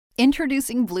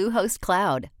Introducing Bluehost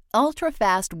Cloud,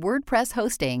 ultra-fast WordPress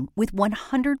hosting with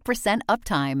 100%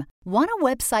 uptime. Want a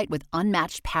website with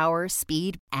unmatched power,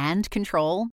 speed, and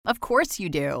control? Of course you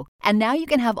do. And now you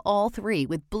can have all three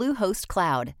with Bluehost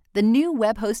Cloud, the new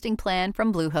web hosting plan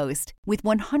from Bluehost. With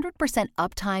 100%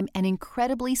 uptime and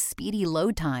incredibly speedy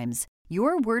load times,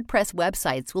 your WordPress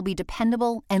websites will be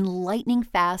dependable and lightning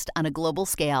fast on a global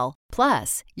scale.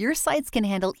 Plus, your sites can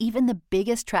handle even the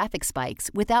biggest traffic spikes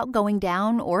without going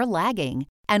down or lagging.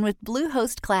 And with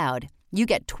Bluehost Cloud, you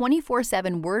get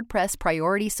 24/7 WordPress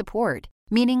priority support,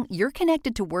 meaning you're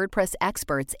connected to WordPress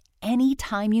experts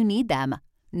anytime you need them.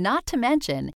 Not to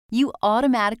mention, you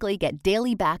automatically get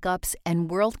daily backups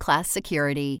and world-class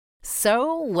security.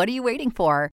 So, what are you waiting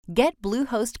for? Get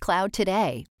Bluehost Cloud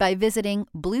today by visiting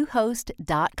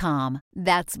Bluehost.com.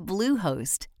 That's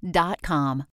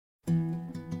Bluehost.com.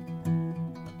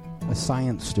 A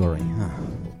science story, huh?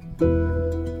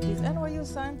 These NYU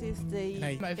scientists,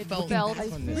 I felt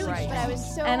right. But I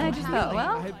was so And I just thought,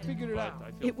 well, I had figured it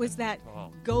out. it was that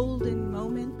golden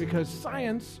moment. Because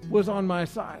science was on my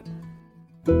side.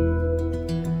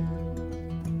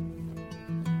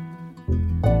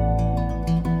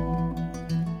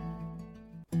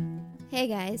 Hey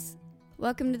guys,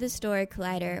 welcome to the Story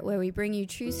Collider, where we bring you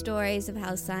true stories of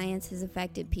how science has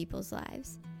affected people's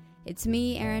lives. It's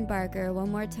me, Erin Barker, one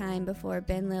more time before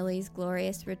Ben Lilly's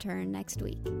glorious return next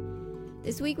week.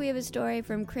 This week we have a story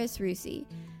from Chris Roussi.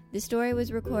 The story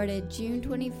was recorded June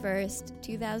 21st,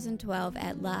 2012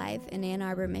 at Live in Ann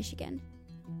Arbor, Michigan.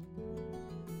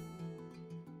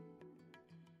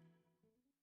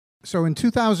 So in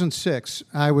 2006,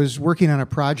 I was working on a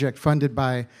project funded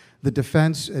by the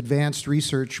Defense Advanced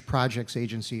Research Projects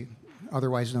Agency,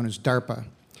 otherwise known as DARPA.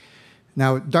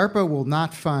 Now, DARPA will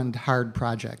not fund hard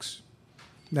projects.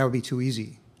 That would be too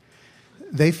easy.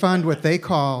 They fund what they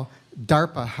call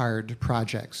DARPA hard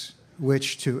projects,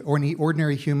 which to any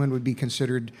ordinary human would be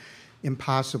considered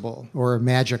impossible or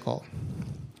magical.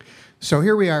 So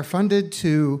here we are, funded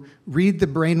to read the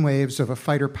brainwaves of a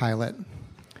fighter pilot,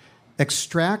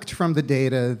 extract from the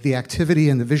data the activity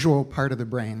in the visual part of the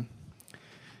brain,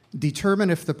 determine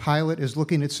if the pilot is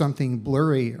looking at something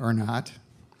blurry or not,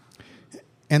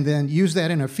 and then use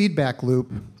that in a feedback loop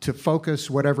to focus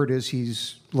whatever it is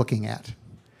he's looking at.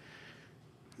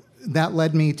 That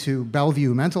led me to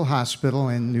Bellevue Mental Hospital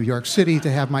in New York City to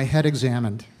have my head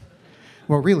examined.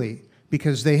 Well, really,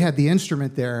 because they had the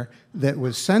instrument there that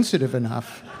was sensitive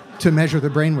enough to measure the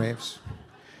brainwaves.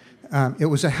 It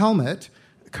was a helmet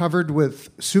covered with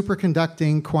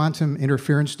superconducting quantum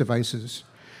interference devices,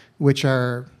 which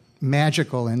are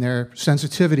magical in their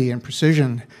sensitivity and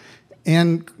precision.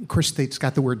 And, of course, it's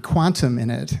got the word quantum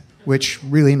in it, which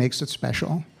really makes it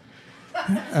special.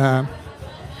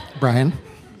 Brian?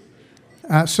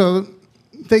 First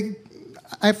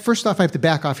off, I have to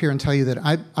back off here and tell you that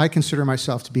I consider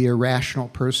myself to be a rational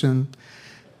person.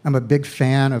 I'm a big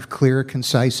fan of clear,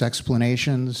 concise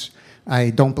explanations. I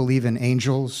don't believe in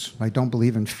angels. I don't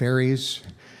believe in fairies.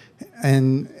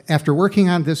 And after working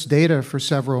on this data for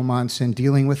several months and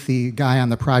dealing with the guy on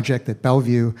the project at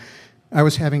Bellevue, I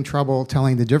was having trouble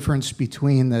telling the difference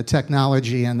between the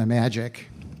technology and the magic.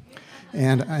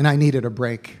 And I needed a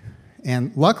break.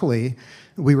 And luckily,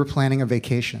 we were planning a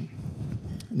vacation.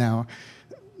 Now,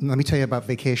 let me tell you about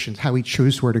vacations, how we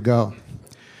choose where to go.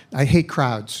 I hate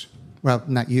crowds. Well,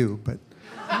 not you, but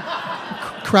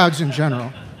crowds in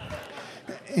general.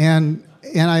 And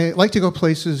I like to go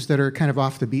places that are kind of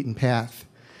off the beaten path.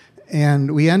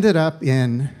 And we ended up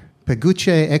in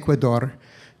Peguche, Ecuador,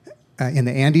 in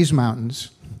the Andes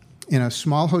Mountains, in a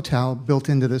small hotel built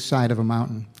into the side of a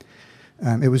mountain.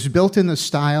 It was built in the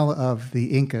style of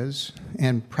the Incas,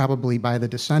 and probably by the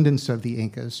descendants of the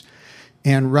Incas,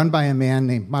 and run by a man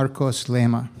named Marcos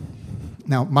Lema.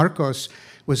 Now, Marcos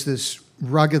was this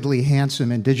ruggedly handsome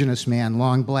indigenous man,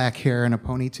 long black hair and a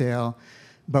ponytail,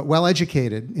 but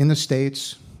well-educated in the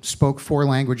States, spoke 4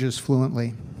 languages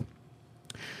fluently.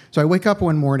 So I wake up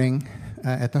one morning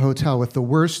at the hotel with the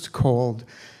worst cold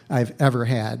I've ever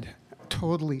had,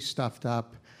 totally stuffed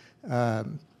up,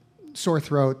 sore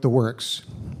throat, the works.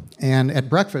 And at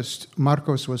breakfast,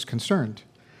 Marcos was concerned.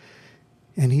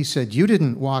 And he said, "You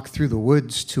didn't walk through the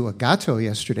woods to a gato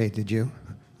yesterday, did you?"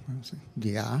 I was like,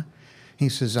 "Yeah." He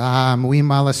says, "Muy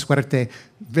mala suerte,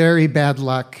 very bad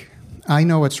luck. I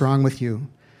know what's wrong with you.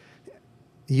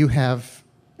 You have,"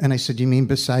 and I said, "You mean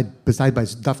beside my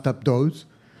stuffed up does?"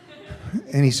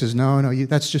 And he says, no,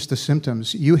 that's just the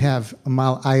symptoms. You have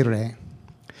mal aire.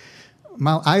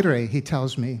 Mal aire, he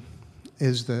tells me,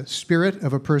 is the spirit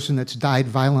of a person that's died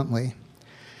violently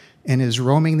and is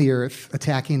roaming the earth,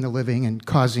 attacking the living and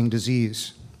causing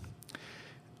disease.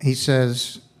 He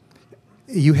says,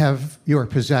 you are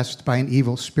possessed by an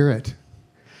evil spirit,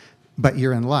 but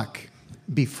you're in luck.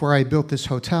 Before I built this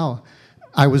hotel,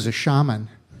 I was a shaman.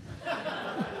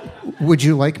 Would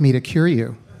you like me to cure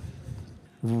you?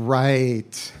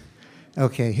 Right.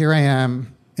 Okay, here I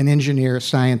am, an engineer,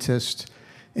 scientist,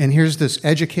 and here's this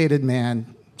educated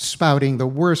man spouting the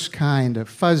worst kind of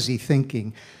fuzzy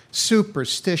thinking,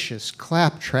 superstitious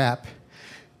claptrap.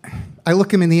 I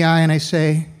look him in the eye and I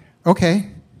say,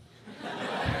 okay.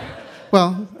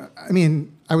 Well, I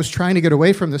mean, I was trying to get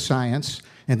away from the science,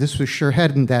 and this was sure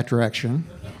headed in that direction.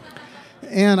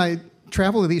 And I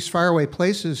travel to these faraway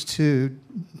places to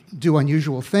do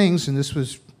unusual things, and this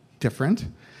was different.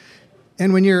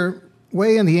 And when you're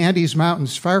way in the Andes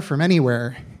Mountains, far from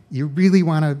anywhere, you really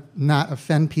want to not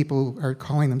offend people who are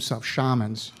calling themselves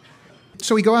shamans.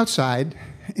 So we go outside,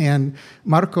 and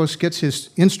Marcos gets his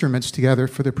instruments together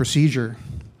for the procedure: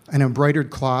 an embroidered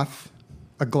cloth,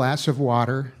 a glass of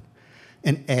water,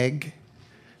 an egg,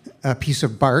 a piece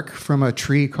of bark from a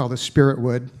tree called a spirit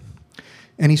wood.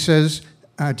 And he says,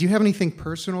 do you have anything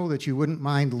personal that you wouldn't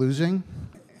mind losing?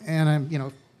 And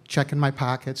I'm, checking my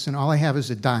pockets, and all I have is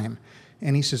a dime.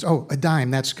 And he says, oh, a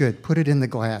dime, that's good. Put it in the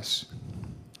glass.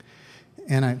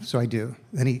 And so I do.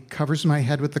 Then he covers my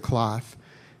head with the cloth,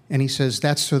 and he says,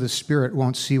 that's so the spirit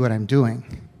won't see what I'm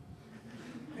doing.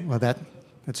 Well,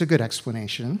 that's a good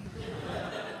explanation.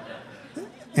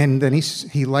 And then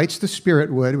he lights the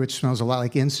spirit wood, which smells a lot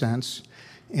like incense,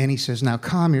 and he says, now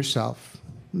calm yourself,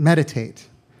 meditate.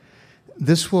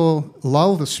 This will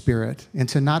lull the spirit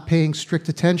into not paying strict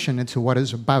attention into what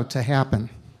is about to happen.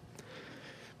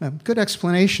 Good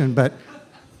explanation, but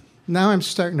now I'm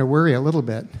starting to worry a little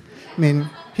bit. I mean,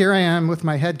 here I am with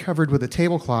my head covered with a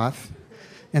tablecloth,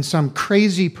 and some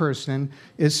crazy person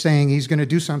is saying he's going to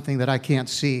do something that I can't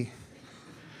see.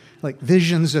 Like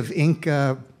visions of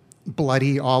Inca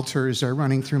bloody altars are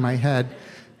running through my head.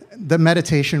 The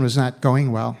meditation was not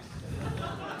going well.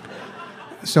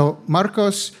 So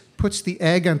Marcos puts the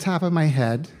egg on top of my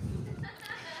head,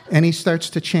 and he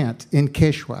starts to chant in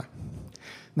Quechua.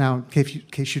 Now, in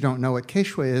case you don't know what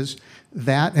Quechua is,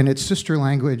 that and its sister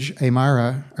language,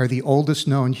 Aymara, are the oldest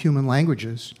known human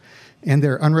languages, and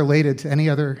they're unrelated to any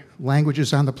other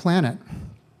languages on the planet.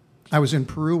 I was in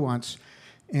Peru once,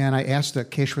 and I asked a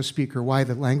Quechua speaker why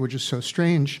the language is so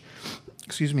strange,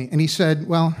 and he said,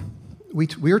 well, we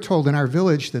were told in our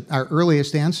village that our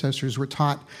earliest ancestors were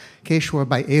taught Quechua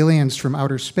by aliens from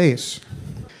outer space.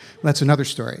 That's another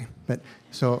story.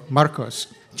 So Marcos,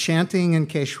 chanting in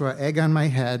Quechua, egg on my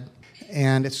head,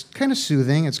 and it's kind of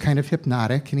soothing, it's kind of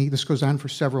hypnotic, and this goes on for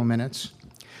several minutes.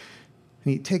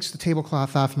 And he takes the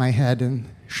tablecloth off my head and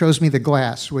shows me the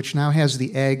glass, which now has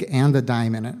the egg and the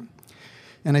dime in it.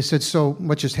 And I said, so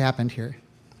what just happened here?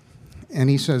 And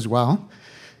he says, well,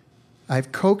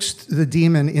 I've coaxed the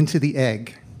demon into the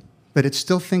egg, but it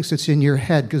still thinks it's in your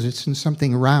head because it's in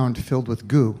something round filled with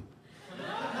goo.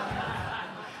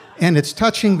 And it's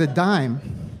touching the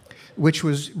dime, which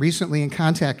was recently in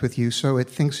contact with you, so it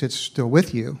thinks it's still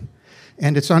with you.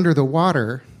 And it's under the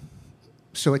water,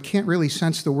 so it can't really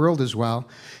sense the world as well,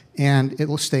 and it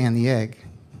will stay in the egg.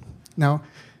 Now,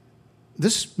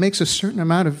 this makes a certain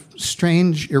amount of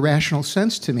strange, irrational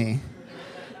sense to me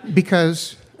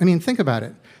because, think about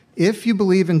it. If you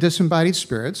believe in disembodied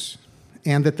spirits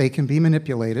and that they can be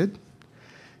manipulated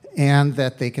and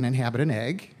that they can inhabit an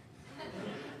egg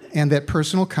and that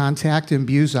personal contact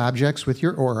imbues objects with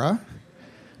your aura,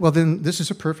 well, then this is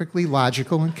a perfectly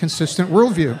logical and consistent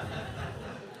worldview.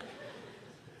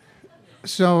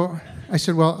 So I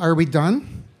said, well, are we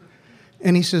done?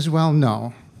 And he says, well,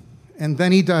 no. And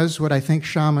then he does what I think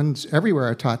shamans everywhere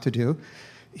are taught to do.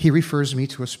 He refers me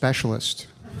to a specialist.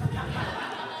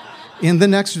 In the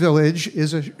next village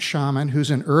is a shaman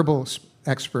who's an herbal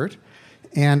expert,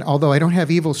 and although I don't have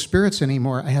evil spirits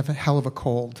anymore, I have a hell of a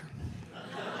cold.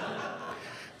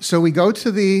 So we go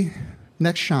to the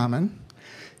next shaman,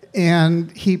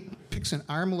 and he picks an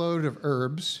armload of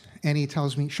herbs, and he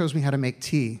shows me how to make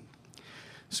tea.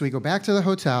 So we go back to the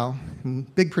hotel,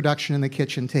 big production in the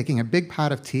kitchen, taking a big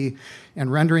pot of tea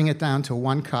and rendering it down to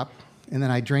 1 cup, and then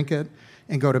I drink it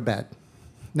and go to bed.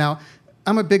 Now,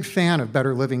 I'm a big fan of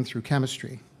better living through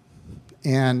chemistry,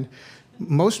 and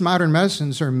most modern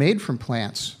medicines are made from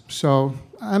plants, so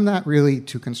I'm not really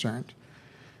too concerned.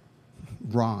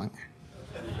 Wrong.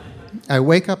 I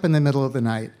wake up in the middle of the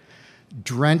night,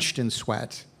 drenched in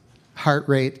sweat, heart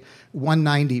rate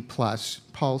 190 plus,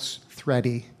 pulse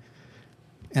thready,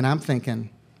 and I'm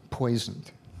thinking, poisoned.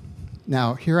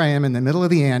 Now, here I am in the middle of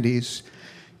the Andes,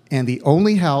 and the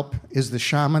only help is the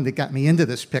shaman that got me into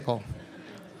this pickle.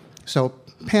 So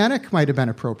panic might have been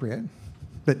appropriate,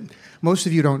 but most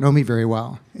of you don't know me very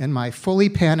well. And my fully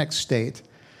panicked state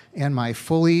and my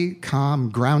fully calm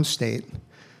ground state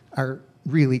are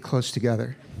really close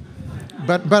together.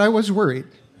 But I was worried.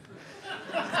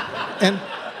 And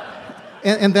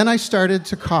then I started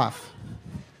to cough.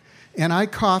 And I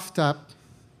coughed up,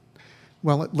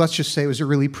 well, let's just say it was a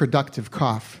really productive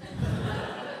cough.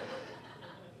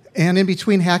 And in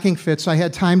between hacking fits, I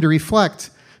had time to reflect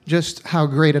just how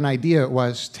great an idea it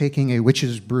was taking a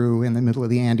witch's brew in the middle of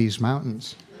the Andes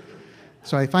Mountains.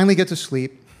 So I finally get to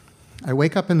sleep. I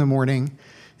wake up in the morning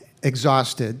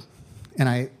exhausted, and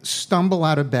I stumble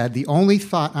out of bed. The only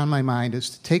thought on my mind is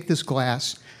to take this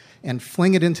glass and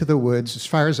fling it into the woods as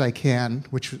far as I can,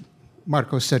 which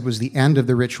Marcos said was the end of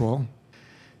the ritual.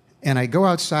 And I go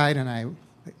outside and I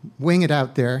wing it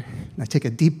out there, and I take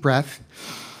a deep breath,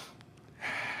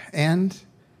 and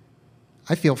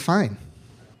I feel fine.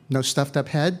 No stuffed up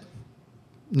head,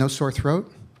 no sore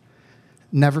throat,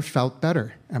 never felt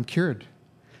better. I'm cured.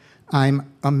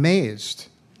 I'm amazed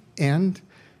and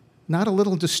not a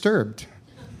little disturbed.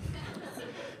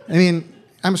 I mean,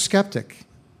 I'm a skeptic.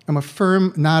 I'm a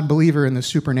firm non-believer in the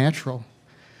supernatural.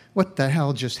 What the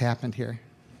hell just happened here?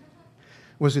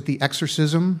 Was it the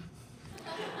exorcism?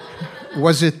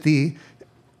 Was it the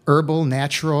herbal,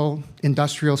 natural,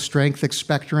 industrial strength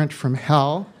expectorant from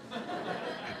hell?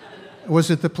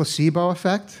 Was it the placebo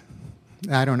effect?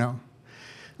 I don't know.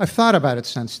 I've thought about it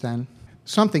since then.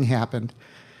 Something happened.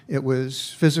 It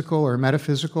was physical or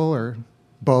metaphysical or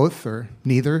both or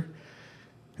neither.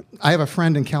 I have a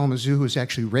friend in Kalamazoo who was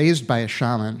actually raised by a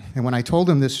shaman, and when I told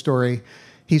him this story,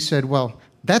 he said, well,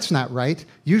 that's not right.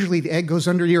 Usually the egg goes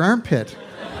under your armpit.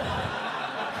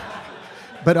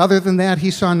 But other than that, he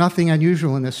saw nothing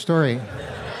unusual in this story.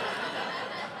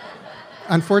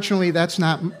 Unfortunately, that's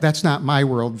not my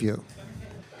worldview.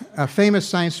 A famous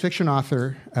science fiction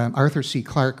author, Arthur C.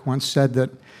 Clarke, once said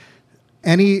that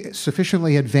any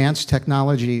sufficiently advanced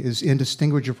technology is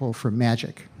indistinguishable from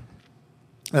magic.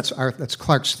 That's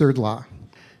Clarke's third law.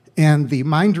 And the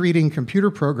mind-reading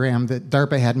computer program that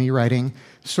DARPA had me writing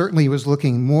certainly was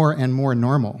looking more and more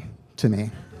normal to me.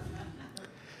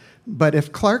 But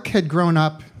if Clarke had grown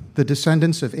up the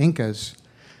descendants of Incas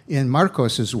in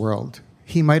Marcos's world,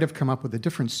 he might have come up with a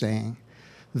different saying,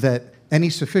 that any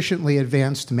sufficiently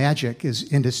advanced magic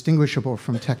is indistinguishable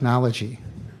from technology.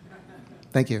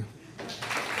 Thank you.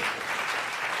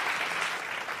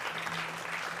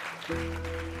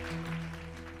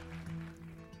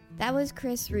 That was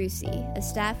Chris Roussi, a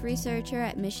staff researcher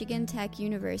at Michigan Tech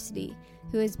University,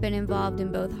 who has been involved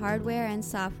in both hardware and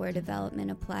software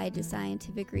development applied to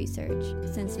scientific research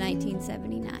since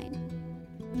 1979.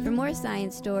 For more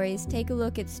science stories, take a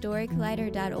look at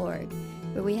storycollider.org,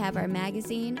 where we have our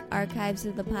magazine, archives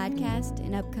of the podcast,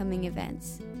 and upcoming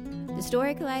events. The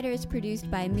Story Collider is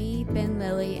produced by me, Ben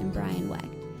Lilly, and Brian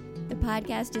Wecht. The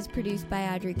podcast is produced by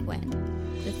Audrey Quinn.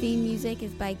 The theme music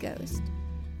is by Ghost.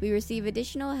 We receive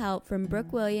additional help from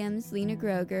Brooke Williams, Lena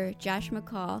Groger, Josh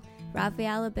McCall,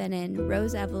 Raphael Benin,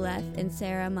 Rose Eveleth, and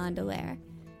Sarah Mondelaire.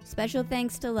 Special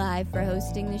thanks to Live for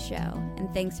hosting the show,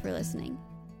 and thanks for listening.